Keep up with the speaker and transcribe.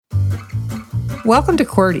Welcome to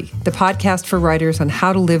Qwerty, the podcast for writers on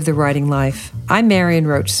how to live the writing life. I'm Marion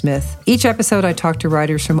Roach Smith. Each episode, I talk to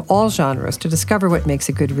writers from all genres to discover what makes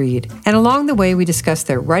a good read. And along the way, we discuss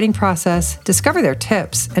their writing process, discover their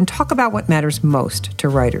tips, and talk about what matters most to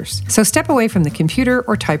writers. So step away from the computer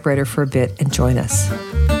or typewriter for a bit and join us.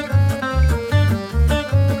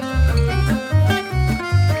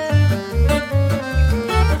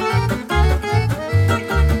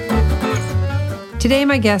 Today,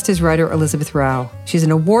 my guest is writer Elizabeth Rau. She's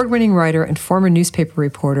an award-winning writer and former newspaper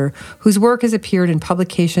reporter whose work has appeared in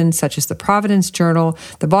publications such as the Providence Journal,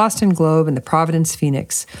 the Boston Globe, and the Providence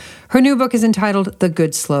Phoenix. Her new book is entitled The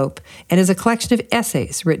Good Slope and is a collection of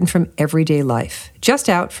essays written from everyday life, just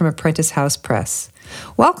out from Apprentice House Press.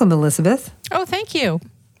 Welcome, Elizabeth. Oh, thank you.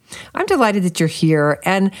 I'm delighted that you're here,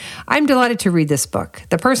 and I'm delighted to read this book.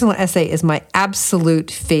 The personal essay is my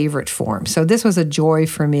absolute favorite form, so this was a joy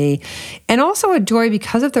for me, and also a joy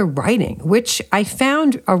because of the writing, which I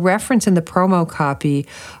found a reference in the promo copy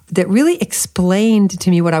that really explained to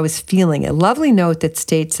me what I was feeling. A lovely note that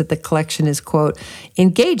states that the collection is, quote,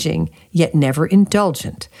 engaging, yet never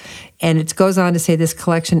indulgent. And it goes on to say this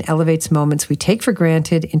collection elevates moments we take for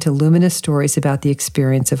granted into luminous stories about the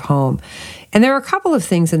experience of home. And there are a couple of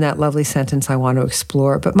things in that lovely sentence I want to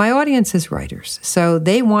explore, but my audience is writers, so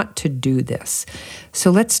they want to do this. So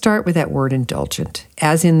let's start with that word indulgent,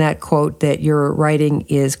 as in that quote that your writing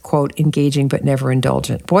is, quote, engaging but never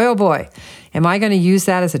indulgent. Boy, oh boy, am I going to use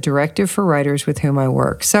that as a directive for writers with whom I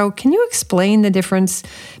work. So can you explain the difference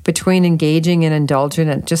between engaging and indulgent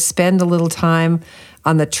and just spend a little time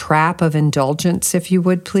on the trap of indulgence, if you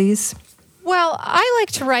would, please? Well, I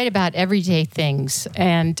like to write about everyday things,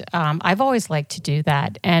 and I've always liked to do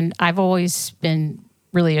that. And I've always been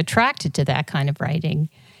really attracted to that kind of writing.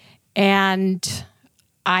 And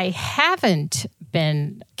I haven't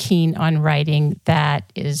been keen on writing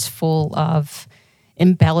that is full of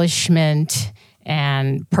embellishment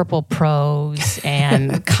and purple prose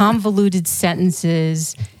and convoluted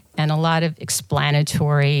sentences and a lot of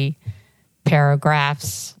explanatory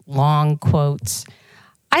paragraphs, long quotes.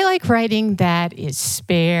 I like writing that is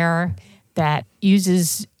spare, that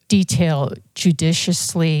uses detail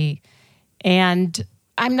judiciously, and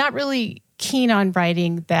I'm not really keen on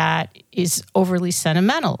writing that is overly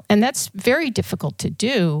sentimental. And that's very difficult to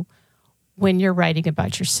do when you're writing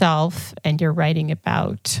about yourself and you're writing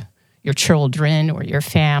about your children or your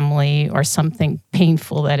family or something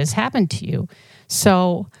painful that has happened to you.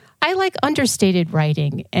 So I like understated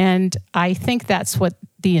writing, and I think that's what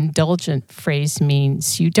the indulgent phrase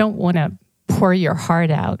means. You don't want to pour your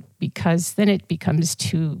heart out because then it becomes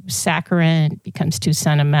too saccharine, it becomes too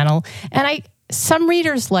sentimental. And some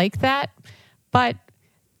readers like that, but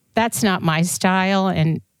that's not my style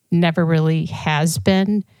and never really has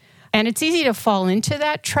been. And it's easy to fall into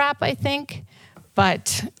that trap, I think,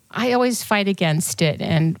 but I always fight against it.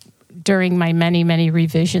 And during my many, many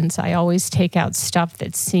revisions, I always take out stuff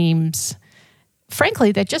that seems,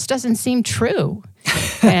 frankly, that just doesn't seem true.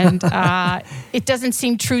 And it doesn't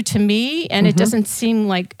seem true to me, and it doesn't seem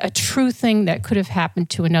like a true thing that could have happened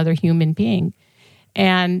to another human being.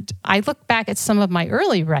 And I look back at some of my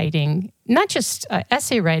early writing, not just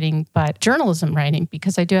essay writing, but journalism writing,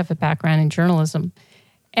 because I do have a background in journalism.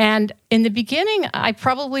 And in the beginning, I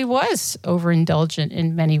probably was overindulgent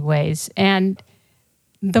in many ways. And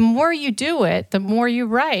the more you do it, the more you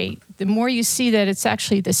write, the more you see that it's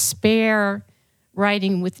actually the spare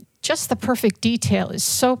writing with just the perfect detail is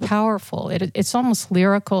so powerful. It's almost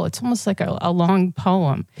lyrical. It's almost like a long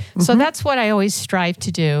poem. So that's what I always strive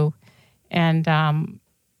to do. And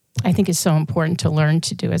I think is so important to learn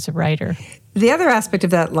to do as a writer. The other aspect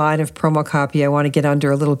of that line of promo copy I want to get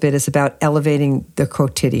under a little bit is about elevating the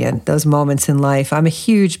quotidian, those moments in life. I'm a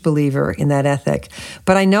huge believer in that ethic,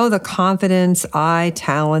 but I know the confidence, eye,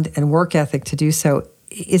 talent, and work ethic to do so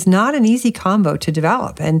is not an easy combo to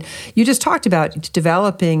develop. And you just talked about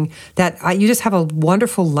developing that. You just have a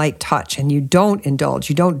wonderful light touch, and you don't indulge,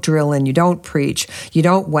 you don't drill in, you don't preach, you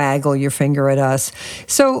don't waggle your finger at us.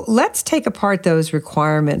 So let's take apart those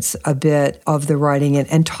requirements a bit of the writing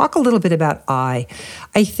and talk a little bit about I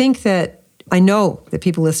think that I know that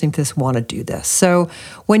people listening to this want to do this. So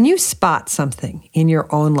when you spot something in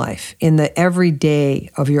your own life, in the everyday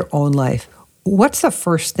of your own life, what's the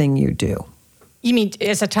first thing you do? You mean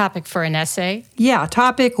as a topic for an essay? Yeah, a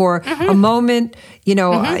topic or a moment. You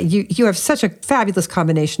know, you have such a fabulous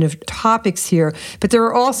combination of topics here, but there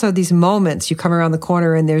are also these moments. You come around the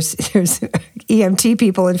corner and there's EMT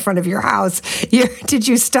people in front of your house. Did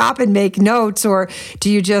you stop and make notes, or do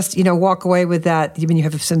you just, walk away with that? I mean, you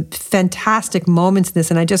have some fantastic moments in this,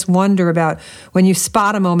 and I just wonder about when you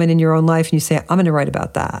spot a moment in your own life and you say, I'm going to write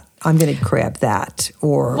about that. I'm going to grab that,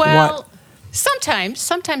 or what?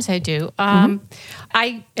 Sometimes I do.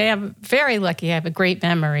 I am very lucky. I have a great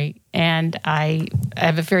memory, and I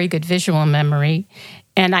have a very good visual memory,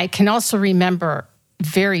 and I can also remember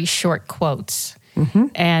very short quotes,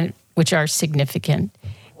 and which are significant.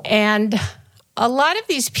 And a lot of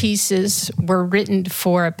these pieces were written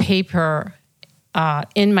for a paper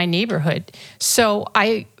in my neighborhood. So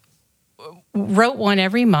I wrote one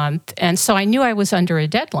every month, and so I knew I was under a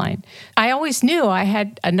deadline. I always knew I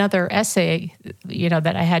had another essay,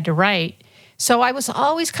 that I had to write. So I was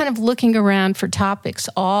always kind of looking around for topics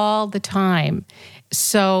all the time.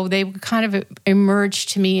 So they would kind of emerge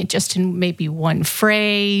to me just in maybe one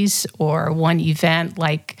phrase or one event,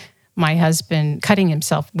 like my husband cutting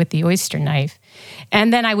himself with the oyster knife.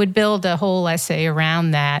 And then I would build a whole essay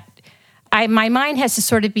around that. My mind has to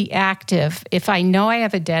sort of be active. If I know I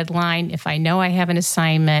have a deadline, if I know I have an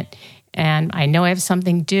assignment, and I know I have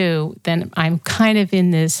something due, then I'm kind of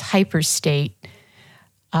in this hyper state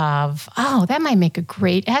of, that might make a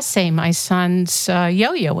great essay, my son's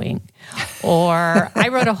yo-yoing. Or I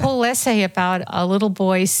wrote a whole essay about a little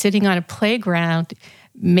boy sitting on a playground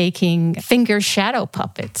making finger shadow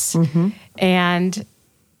puppets. And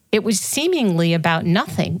it was seemingly about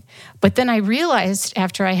nothing. But then I realized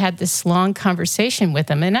after I had this long conversation with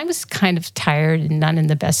him, and I was kind of tired and not in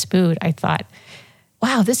the best mood, I thought,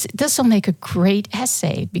 wow, this will make a great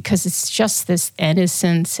essay, because it's just this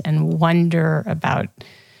innocence and wonder about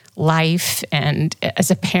life. And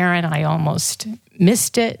as a parent, I almost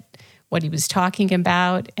missed it, what he was talking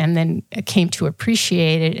about, and then came to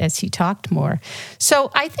appreciate it as he talked more.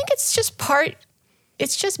 So I think it's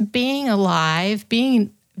just being alive,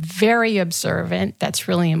 being very observant. That's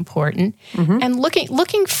really important. And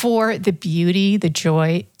looking for the beauty, the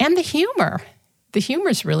joy, and the humor. The humor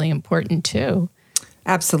is really important too.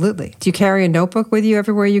 Absolutely. Do you carry a notebook with you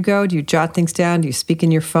everywhere you go? Do you jot things down? Do you speak in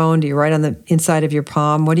your phone? Do you write on the inside of your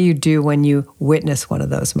palm? What do you do when you witness one of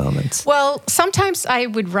those moments? Well, sometimes I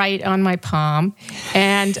would write on my palm.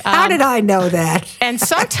 And how did I know that? And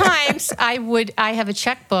sometimes I have a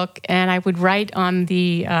checkbook, and I would write on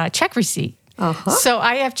the check receipt. So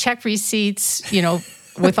I have check receipts,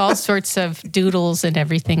 with all sorts of doodles and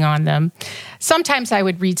everything on them. Sometimes I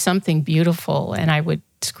would read something beautiful, and I would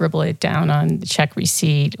scribble it down on the check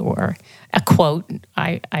receipt, or a quote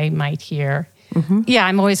I might hear. Yeah,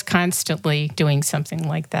 I'm always constantly doing something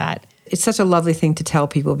like that. It's such a lovely thing to tell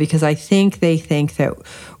people, because I think they think that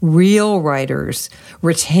real writers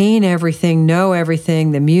retain everything, know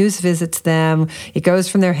everything. The muse visits them. It goes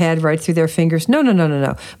from their head right through their fingers. No.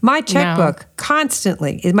 My checkbook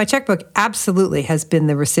my checkbook absolutely has been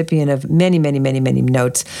the recipient of many, many, many, many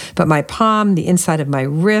notes. But my palm, the inside of my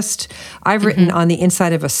wrist, I've written on the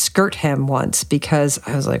inside of a skirt hem once, because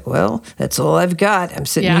I was like, well, that's all I've got. I'm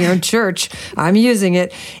sitting here in church. I'm using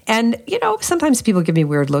it. And, sometimes people give me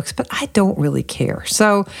weird looks, but I don't really care.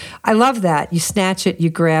 So I love that. You snatch it, you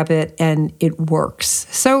grab it, and it works.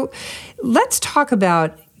 So let's talk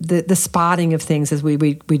about the spotting of things, as we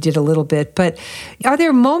did a little bit. But are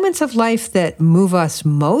there moments of life that move us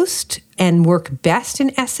most and work best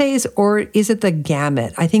in essays, or is it the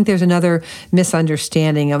gamut? I think there's another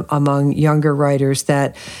misunderstanding among younger writers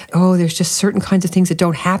that, there's just certain kinds of things that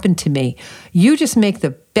don't happen to me. You just make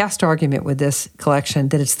the best argument with this collection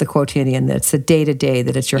that it's the quotidian, that it's the day-to-day,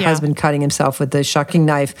 that it's your husband cutting himself with the shucking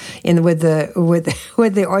knife with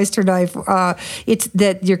the oyster knife. It's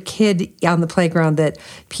that your kid on the playground, that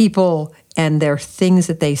people and their things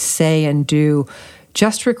that they say and do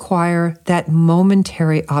just require that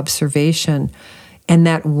momentary observation and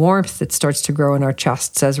that warmth that starts to grow in our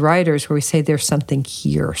chests as writers, where we say there's something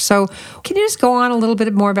here. So can you just go on a little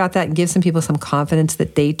bit more about that and give some people some confidence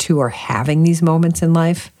that they too are having these moments in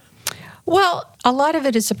life? Well, a lot of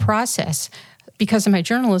it is a process. Because of my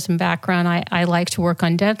journalism background, I like to work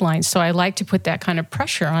on deadlines, so I like to put that kind of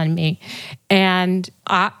pressure on me. And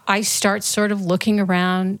I start sort of looking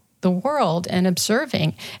around the world and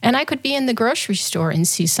observing. And I could be in the grocery store and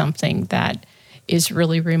see something that is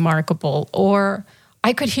really remarkable. Or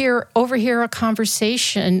I could overhear a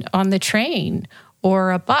conversation on the train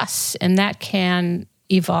or a bus, and that can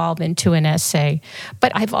evolve into an essay.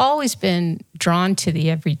 But I've always been drawn to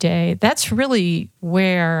the everyday. That's really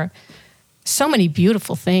where so many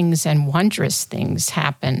beautiful things and wondrous things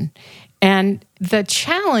happen. And the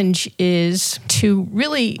challenge is to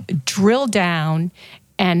really drill down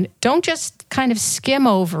and don't just kind of skim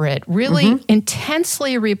over it, really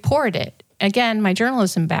intensely report it again, my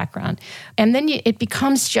journalism background. And then it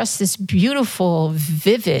becomes just this beautiful,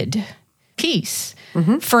 vivid piece.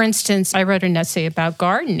 For instance, I wrote an essay about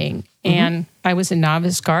gardening, and I was a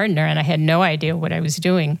novice gardener, and I had no idea what I was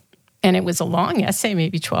doing. And it was a long essay,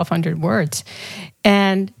 maybe 1,200 words.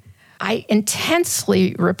 And I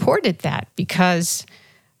intensely reported that because,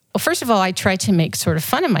 well, first of all, I tried to make sort of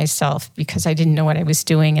fun of myself because I didn't know what I was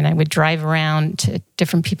doing. And I would drive around to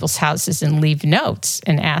different people's houses and leave notes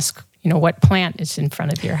and ask, what plant is in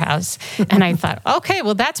front of your house? And I thought, okay,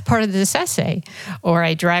 well, that's part of this essay. Or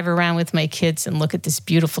I drive around with my kids and look at this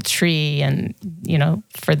beautiful tree and,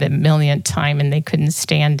 for the millionth time, and they couldn't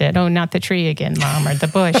stand it. Oh, not the tree again, Mom, or the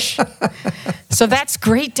bush. So that's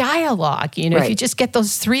great dialogue. Right. If you just get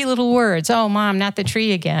those 3 little words, oh, Mom, not the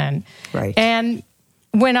tree again. Right. And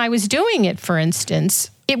when I was doing it, for instance,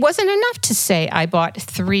 it wasn't enough to say I bought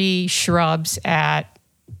 3 shrubs at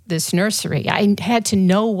this nursery. I had to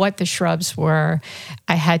know what the shrubs were.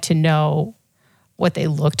 I had to know what they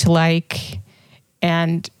looked like.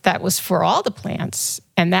 And that was for all the plants.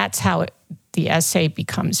 And that's how the essay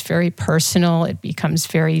becomes very personal. It becomes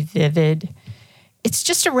very vivid. It's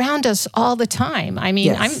just around us all the time. I mean,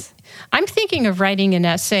 yes. I'm thinking of writing an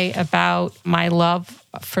essay about my love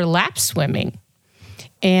for lap swimming.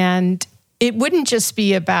 And it wouldn't just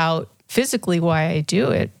be about physically why I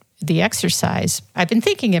do it, the exercise. I've been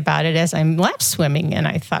thinking about it as I'm lap swimming, and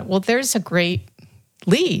I thought, well, there's a great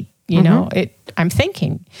lead, I'm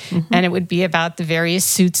thinking. And it would be about the various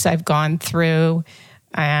suits I've gone through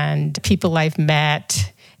and people I've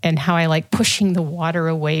met and how I like pushing the water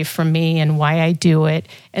away from me and why I do it.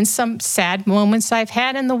 And some sad moments I've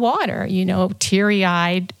had in the water,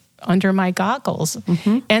 teary-eyed under my goggles.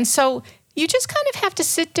 And so you just kind of have to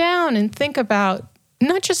sit down and think about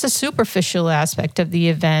not just the superficial aspect of the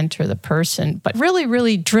event or the person, but really,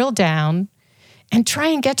 really drill down and try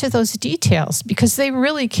and get to those details because they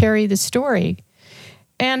really carry the story.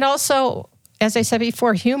 And also, as I said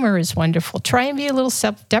before, humor is wonderful. Try and be a little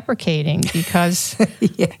self-deprecating because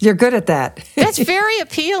yeah, you're good at that. That's very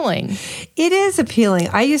appealing. It is appealing.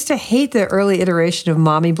 I used to hate the early iteration of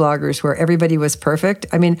mommy bloggers where everybody was perfect.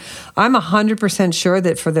 I mean, I'm 100% sure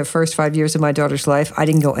that for the first 5 years of my daughter's life, I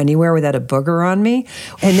didn't go anywhere without a booger on me.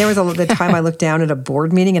 And there was the time I looked down at a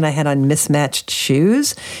board meeting and I had on mismatched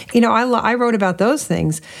shoes. I wrote about those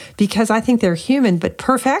things because I think they're human, but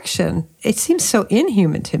perfection, it seems so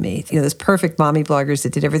inhuman to me. Those perfect mommy bloggers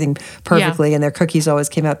that did everything perfectly and their cookies always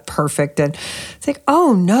came out perfect. And it's like,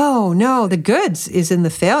 oh, no, the goods is in the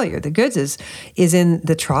failure. The goods is in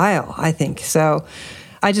the trial, I think. So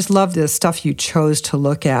I just love the stuff you chose to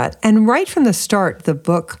look at. And right from the start, the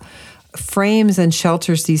book frames and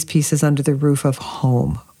shelters these pieces under the roof of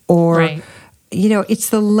home. Or, it's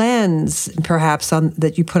the lens, perhaps,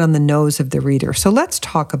 that you put on the nose of the reader. So let's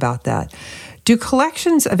talk about that. Do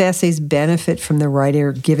collections of essays benefit from the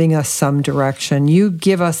writer giving us some direction? You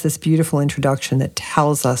give us this beautiful introduction that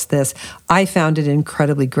tells us this. I found it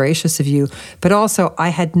incredibly gracious of you, but also I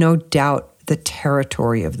had no doubt the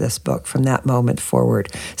territory of this book from that moment forward.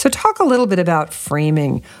 So talk a little bit about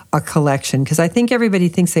framing a collection, because I think everybody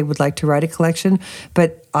thinks they would like to write a collection,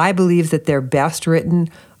 but I believe that they're best written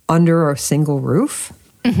under a single roof.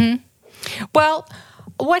 Well,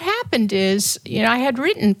 what happened is, I had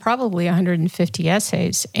written probably 150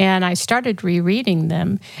 essays, and I started rereading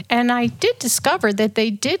them, and I did discover that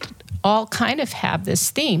they did all kind of have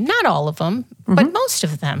this theme. Not all of them, but most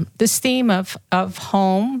of them. This theme of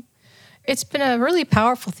home. It's been a really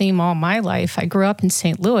powerful theme all my life. I grew up in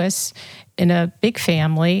St. Louis in a big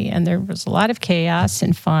family, and there was a lot of chaos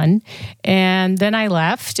and fun. And then I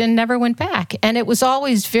left and never went back. And it was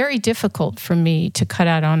always very difficult for me to cut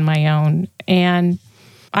out on my own. And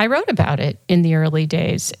I wrote about it in the early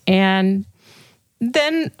days. And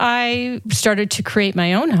then I started to create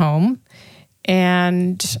my own home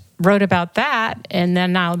and wrote about that. And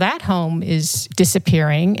then now that home is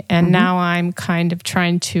disappearing. And now I'm kind of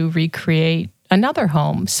trying to recreate another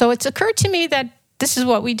home. So it's occurred to me that this is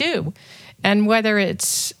what we do. And whether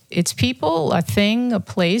it's people, a thing, a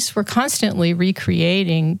place, we're constantly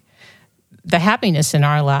recreating the happiness in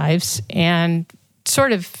our lives and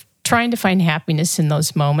sort of trying to find happiness in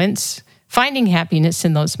those moments, finding happiness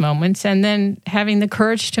in those moments, and then having the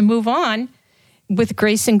courage to move on with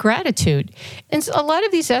grace and gratitude. And a lot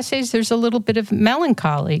of these essays, there's a little bit of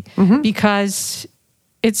melancholy because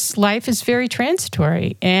life is very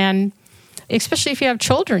transitory, and especially if you have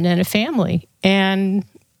children and a family, and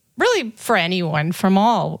really for anyone from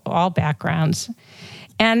all backgrounds.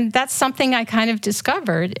 And that's something I kind of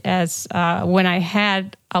discovered as when I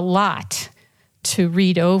had a lot to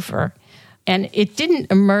read over. And it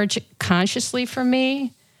didn't emerge consciously for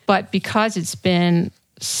me, But because it's been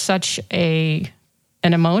such an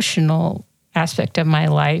emotional aspect of my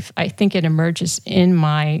life, I think it emerges in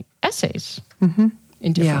my essays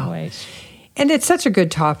in different ways. And it's such a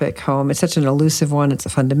good topic, home. It's such an elusive one. It's a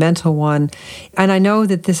fundamental one. And I know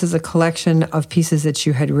that this is a collection of pieces that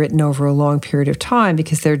you had written over a long period of time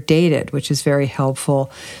because they're dated, which is very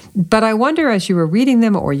helpful. But I wonder, as you were reading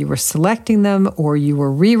them or you were selecting them or you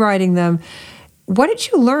were rewriting them, what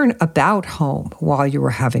did you learn about home while you were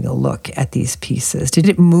having a look at these pieces? Did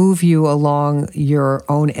it move you along your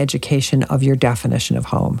own education of your definition of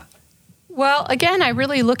home? Well, again, I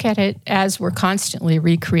really look at it as we're constantly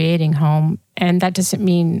recreating home. And that doesn't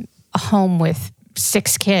mean a home with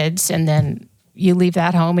 6 kids and then you leave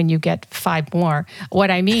that home and you get 5 more.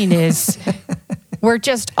 What I mean is we're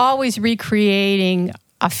just always recreating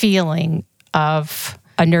a feeling of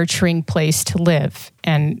a nurturing place to live.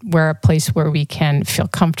 And we're a place where we can feel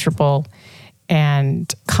comfortable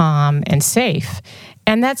and calm and safe.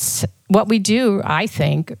 And that's what we do, I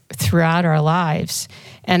think, throughout our lives.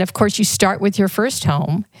 And of course, you start with your first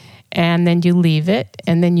home, and then you leave it,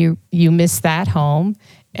 and then you miss that home,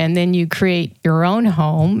 and then you create your own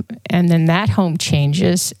home, and then that home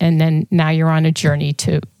changes, and then now you're on a journey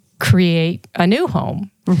to create a new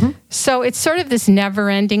home. So it's sort of this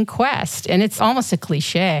never-ending quest, and it's almost a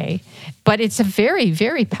cliche, but it's a very,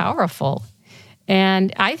 very powerful.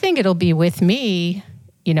 And I think it'll be with me,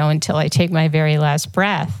 until I take my very last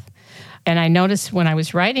breath. And I noticed when I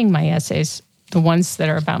was writing my essays, the ones that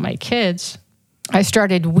are about my kids, I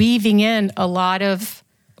started weaving in a lot of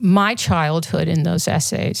my childhood in those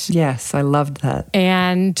essays. Yes, I loved that.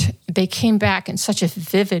 And they came back in such a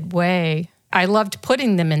vivid way. I loved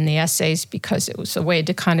putting them in the essays because it was a way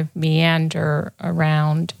to kind of meander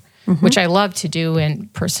around, which I love to do in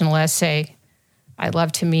personal essay. I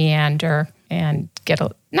love to meander and get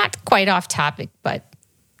not quite off topic, but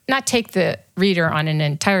not take the reader on an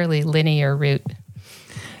entirely linear route.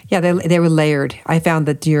 Yeah, they were layered. I found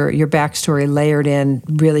that your backstory layered in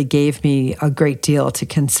really gave me a great deal to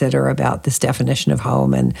consider about this definition of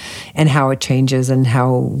home and how it changes and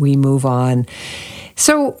how we move on.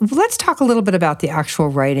 So let's talk a little bit about the actual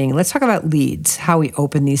writing. Let's talk about leads, how we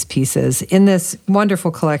open these pieces. In this wonderful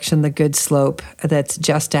collection, The Good Slope, that's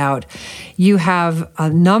just out, you have a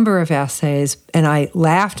number of essays, and I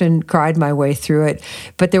laughed and cried my way through it.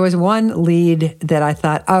 But there was one lead that I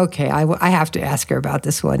thought, okay, I have to ask her about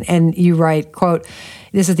this one. And you write, quote,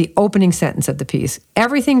 this is the opening sentence of the piece,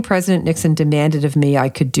 "Everything President Nixon demanded of me I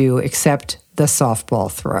could do except the softball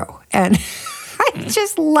throw." And I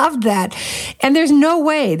just loved that. And there's no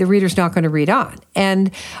way the reader's not going to read on. And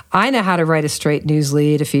I know how to write a straight news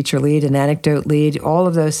lead, a feature lead, an anecdote lead, all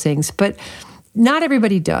of those things. But not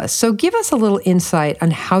everybody does. So give us a little insight on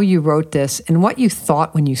how you wrote this and what you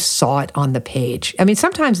thought when you saw it on the page. I mean,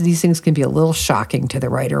 sometimes these things can be a little shocking to the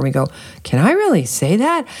writer. And we go, can I really say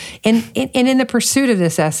that? And in the pursuit of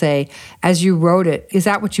this essay, as you wrote it, is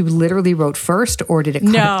that what you literally wrote first, or did it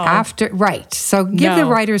come after? Right. So give the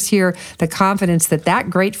writers here the confidence that that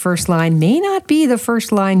great first line may not be the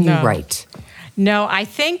first line you write. No, I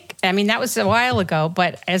mean, that was a while ago,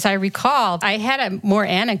 but as I recall, I had a more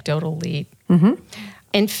anecdotal lead.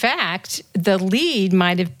 In fact, the lead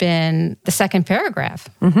might have been the second paragraph.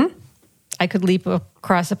 I could leap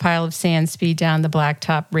across a pile of sand, speed down the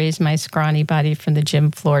blacktop, raise my scrawny body from the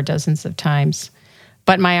gym floor dozens of times,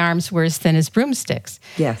 but my arms were as thin as broomsticks.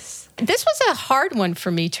 Yes. This was a hard one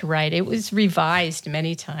for me to write. It was revised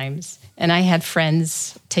many times, and I had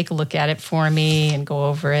friends take a look at it for me and go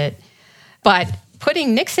over it. But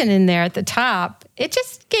putting Nixon in there at the top, it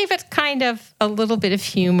just gave it kind of a little bit of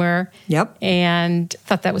humor. Yep. And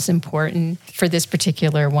thought that was important for this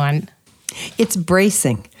particular one. It's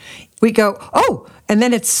bracing. We go, oh, and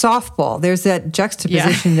then it's softball. There's that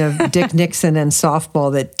juxtaposition of Dick Nixon and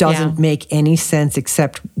softball that doesn't make any sense,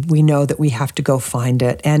 except we know that we have to go find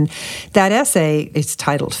it. And that essay, it's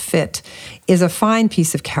titled Fit, is a fine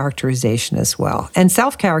piece of characterization as well. And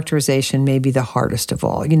self-characterization may be the hardest of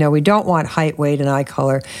all. We don't want height, weight, and eye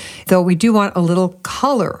color, though we do want a little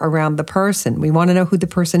color around the person. We want to know who the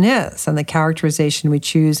person is, and the characterization we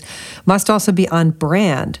choose must also be on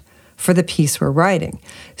brand for the piece we're writing.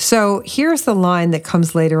 So here's the line that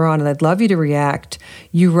comes later on, and I'd love you to react.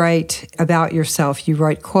 You write about yourself, you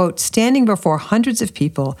write, quote, "Standing before hundreds of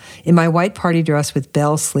people in my white party dress with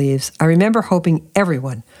bell sleeves, I remember hoping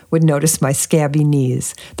everyone would notice my scabby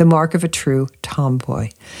knees, the mark of a true tomboy."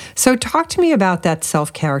 So talk to me about that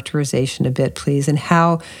self-characterization a bit, please, and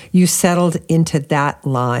how you settled into that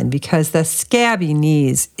line, because the scabby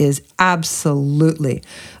knees is absolutely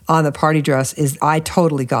on the party dress is, I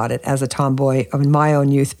totally got it as a tomboy in my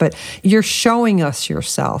own youth, but you're showing us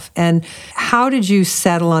yourself. And how did you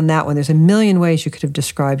settle on that one? There's a million ways you could have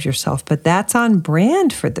described yourself, but that's on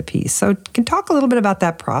brand for the piece. So can you talk a little bit about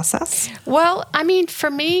that process? Well, I mean,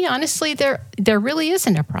 for me, honestly, there really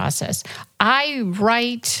isn't a process. I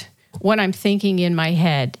write what I'm thinking in my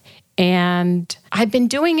head. And I've been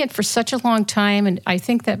doing it for such a long time. And I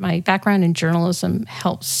think that my background in journalism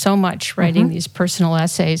helps so much writing these personal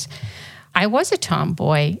essays. I was a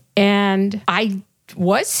tomboy, and I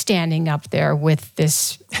was standing up there with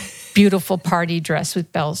this beautiful party dress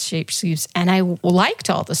with bell-shaped sleeves. And I liked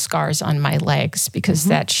all the scars on my legs because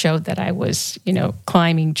that showed that I was,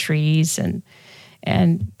 climbing trees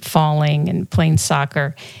and falling and playing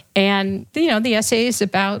soccer. And, the essay is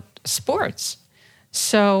about sports.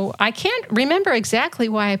 So I can't remember exactly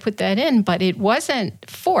why I put that in, but it wasn't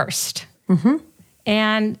forced.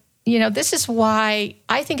 And, this is why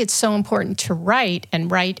I think it's so important to write and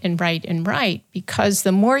write and write and write, because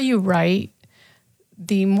the more you write,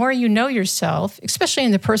 the more you know yourself, especially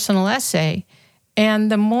in the personal essay, and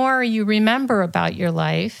the more you remember about your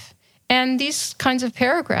life. And these kinds of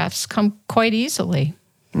paragraphs come quite easily.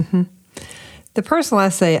 The personal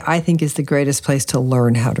essay, I think, is the greatest place to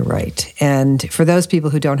learn how to write. And for those people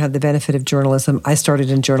who don't have the benefit of journalism, I started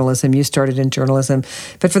in journalism, you started in journalism.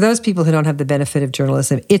 But for those people who don't have the benefit of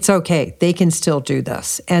journalism, it's okay. They can still do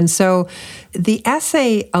this. And so the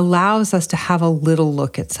essay allows us to have a little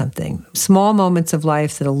look at something, small moments of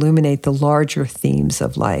life that illuminate the larger themes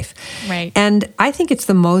of life. Right. And I think it's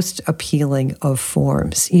the most appealing of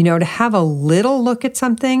forms, to have a little look at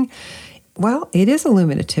something. Well, it is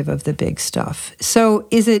illuminative of the big stuff. So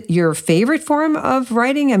is it your favorite form of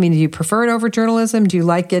writing? I mean, do you prefer it over journalism? Do you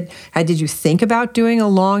like it? Did you think about doing a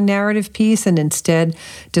long narrative piece and instead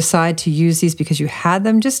decide to use these because you had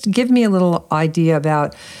them? Just give me a little idea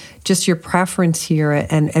about just your preference here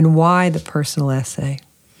and why the personal essay.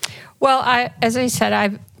 Well, as I said,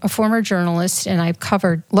 I'm a former journalist, and I've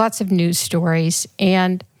covered lots of news stories.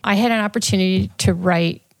 And I had an opportunity to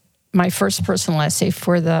write my first personal essay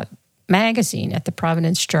for the magazine at the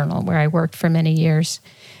Providence Journal, where I worked for many years.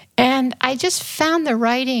 And I just found the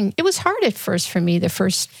writing, it was hard at first for me, the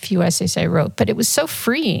first few essays I wrote, but it was so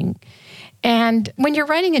freeing. And when you're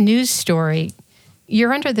writing a news story,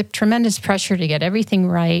 you're under the tremendous pressure to get everything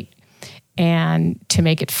right and to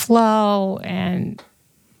make it flow and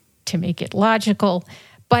to make it logical.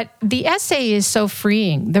 But the essay is so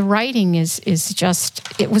freeing. The writing is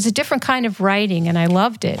just, it was a different kind of writing, and I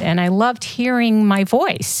loved it. And I loved hearing my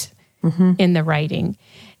voice in the writing.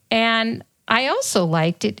 And I also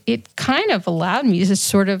liked it. It kind of allowed me to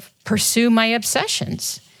sort of pursue my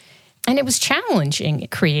obsessions. And it was challenging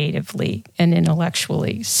creatively and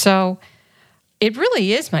intellectually. So it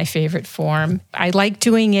really is my favorite form. I like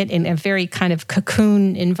doing it in a very kind of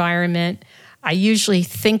cocoon environment. I usually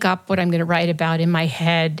think up what I'm going to write about in my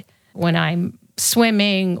head when I'm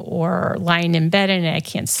swimming or lying in bed and I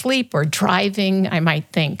can't sleep, or driving. I might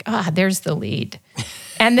think, there's the lead.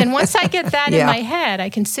 And then once I get that in my head, I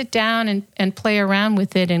can sit down and play around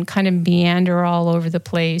with it and kind of meander all over the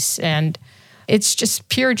place. And it's just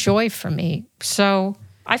pure joy for me. So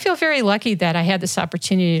I feel very lucky that I had this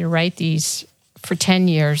opportunity to write these for 10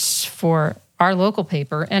 years for our local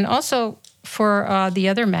paper, and also for the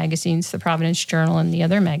other magazines, the Providence Journal and the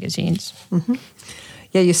other magazines.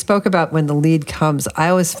 Yeah, you spoke about when the lead comes. I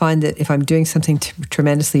always find that if I'm doing something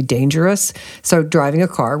tremendously dangerous, so driving a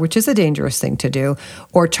car, which is a dangerous thing to do,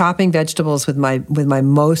 or chopping vegetables with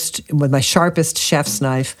my sharpest chef's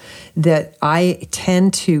knife, that I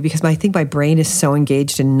tend to, because I think my brain is so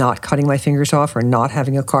engaged in not cutting my fingers off or not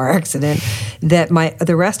having a car accident, that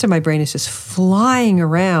the rest of my brain is just flying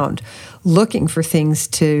around looking for things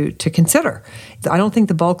to consider. I don't think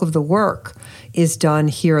the bulk of the work is done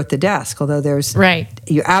here at the desk, although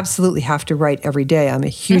you absolutely have to write every day. I'm a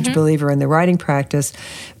huge believer in the writing practice,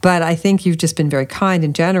 but I think you've just been very kind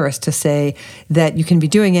and generous to say that you can be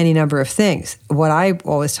doing any number of things. What I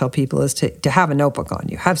always tell people is to have a notebook on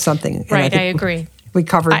you, have something. Right, I agree. We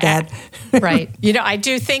covered that. Right. I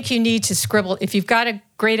do think you need to scribble. If you've got a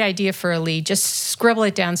great idea for a lead, just scribble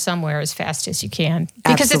it down somewhere as fast as you can.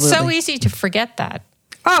 Because It's so easy to forget that.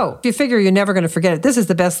 Oh, you figure you're never going to forget it. This is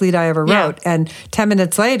the best lead I ever wrote. Yeah. And 10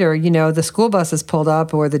 minutes later, the school bus has pulled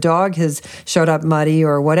up, or the dog has showed up muddy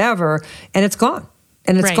or whatever, and it's gone.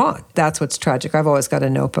 And it's gone. That's what's tragic. I've always got a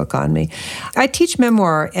notebook on me. I teach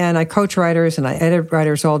memoir, and I coach writers, and I edit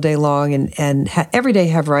writers all day long, and every day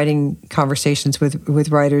have writing conversations with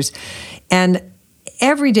writers. And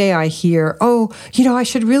every day I hear, I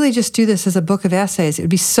should really just do this as a book of essays. It would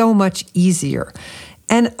be so much easier.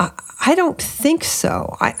 And I don't think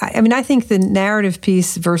so. I mean, I think the narrative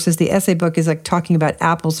piece versus the essay book is like talking about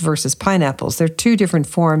apples versus pineapples. They're two different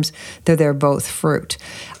forms, though they're both fruit.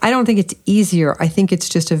 I don't think it's easier. I think it's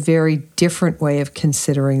just a very different way of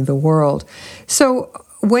considering the world. So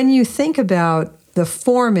when you think about the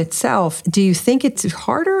form itself, do you think it's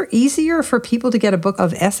harder, easier for people to get a book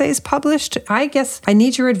of essays published? I guess I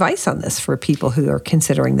need your advice on this for people who are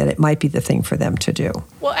considering that it might be the thing for them to do.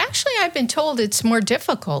 Well, actually, I've been told it's more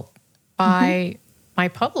difficult by my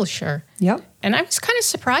publisher. Yep. And I was kind of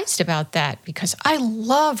surprised about that because I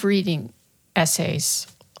love reading essays.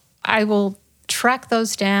 I will track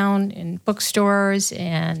those down in bookstores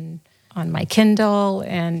and on my Kindle,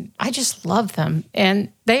 and I just love them.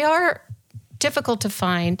 And they are difficult to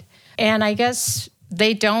find, and I guess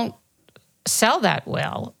they don't sell that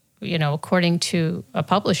well, according to a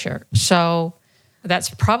publisher. So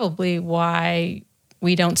that's probably why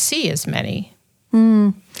we don't see as many. I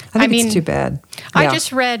mean, it's too bad. Yeah. I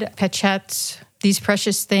just read Patchett's These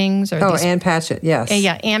Precious Things. Anne Patchett, yes.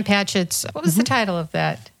 Yeah, Anne Patchett's, what was the title of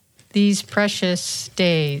that? These Precious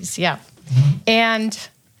Days, yeah. And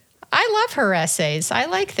I love her essays. I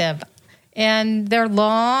like them. And they're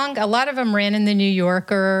long. A lot of them ran in the New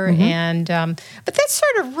Yorker, but that's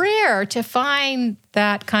sort of rare to find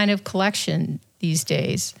that kind of collection these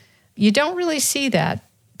days. You don't really see that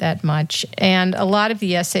much. And a lot of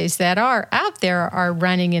the essays that are out there are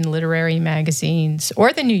running in literary magazines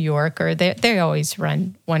or the New Yorker. They always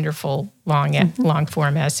run wonderful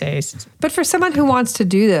long-form essays. But for someone who wants to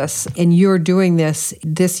do this, and you're doing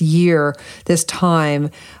this year, this time,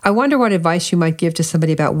 I wonder what advice you might give to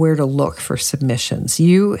somebody about where to look for submissions.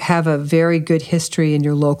 You have a very good history in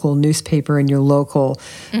your local newspaper, in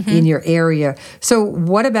in your area. So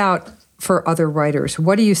what about for other writers?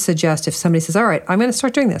 What do you suggest if somebody says, all right, I'm going to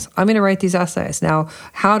start doing this. I'm going to write these essays. Now,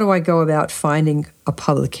 how do I go about finding a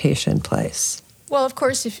publication place? Well, of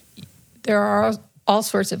course, if there are all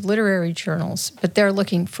sorts of literary journals, but they're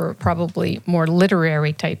looking for probably more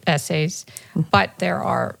literary type essays. But there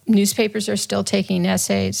are newspapers are still taking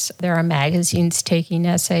essays. There are magazines taking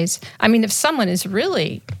essays. I mean, if someone is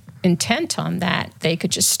really intent on that, they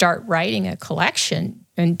could just start writing a collection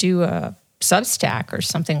and do a Substack or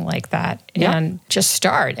something like that and just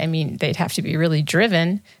start. I mean, they'd have to be really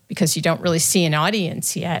driven because you don't really see an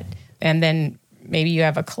audience yet. And then maybe you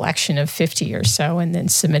have a collection of 50 or so and then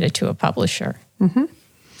submit it to a publisher.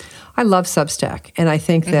 I love Substack, and I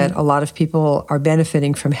think that a lot of people are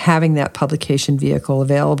benefiting from having that publication vehicle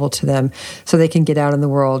available to them so they can get out in the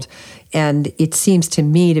world. And it seems to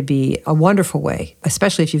me to be a wonderful way,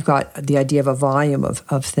 especially if you've got the idea of a volume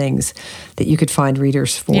of things that you could find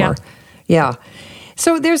readers for. Yeah.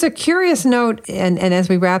 So there's a curious note, and as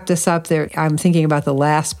we wrap this up, I'm thinking about the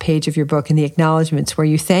last page of your book and the acknowledgments where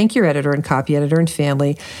you thank your editor and copy editor and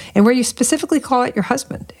family, and where you specifically call out your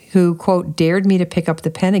husband, who, quote, dared me to pick up the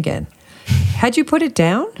pen again. Had you put it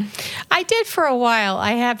down? I did for a while.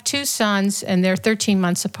 I have two sons, and they're 13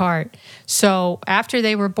 months apart. So after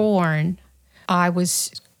they were born, I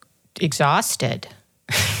was exhausted.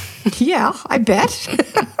 Yeah, I bet.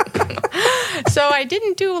 So I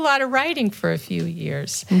didn't do a lot of writing for a few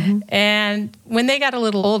years. And when they got a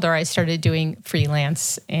little older, I started doing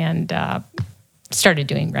freelance and started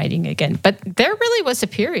doing writing again. But there really was a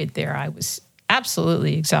period there I was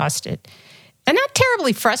absolutely exhausted. And not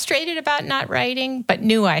terribly frustrated about not writing, but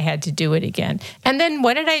knew I had to do it again. And then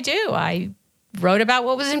what did I do? I wrote about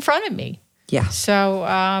what was in front of me. Yeah. So,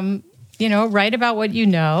 write about what you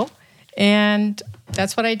know. And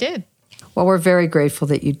that's what I did. Well, we're very grateful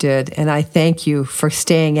that you did. And I thank you for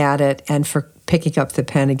staying at it and for picking up the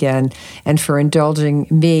pen again and for indulging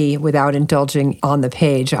me without indulging on the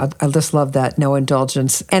page. I just love that, no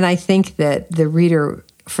indulgence. And I think that the reader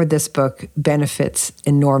for this book benefits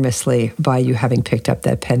enormously by you having picked up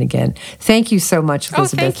that pen again. Thank you so much,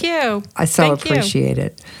 Elizabeth. Oh, thank you. I so appreciate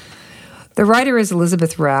it. The writer is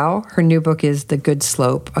Elizabeth Rau. Her new book is The Good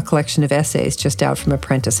Slope, a collection of essays just out from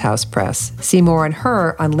Apprentice House Press. See more on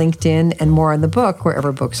her on LinkedIn and more on the book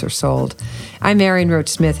wherever books are sold. I'm Marion Roach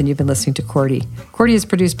Smith, and you've been listening to Qwerty. Qwerty is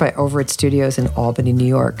produced by Over It Studios in Albany, New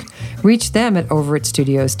York. Reach them at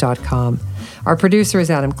overitstudios.com. Our producer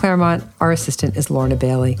is Adam Claremont. Our assistant is Lorna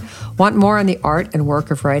Bailey. Want more on the art and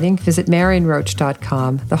work of writing? Visit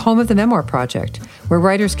marionroach.com, the home of the Memoir Project, where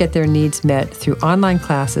writers get their needs met through online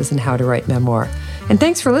classes and how to write memoir. And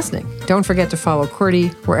thanks for listening. Don't forget to follow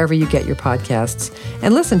Qwerty wherever you get your podcasts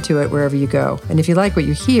and listen to it wherever you go. And if you like what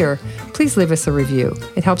you hear, please leave us a review.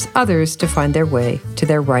 It helps others to find their way to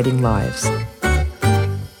their writing lives.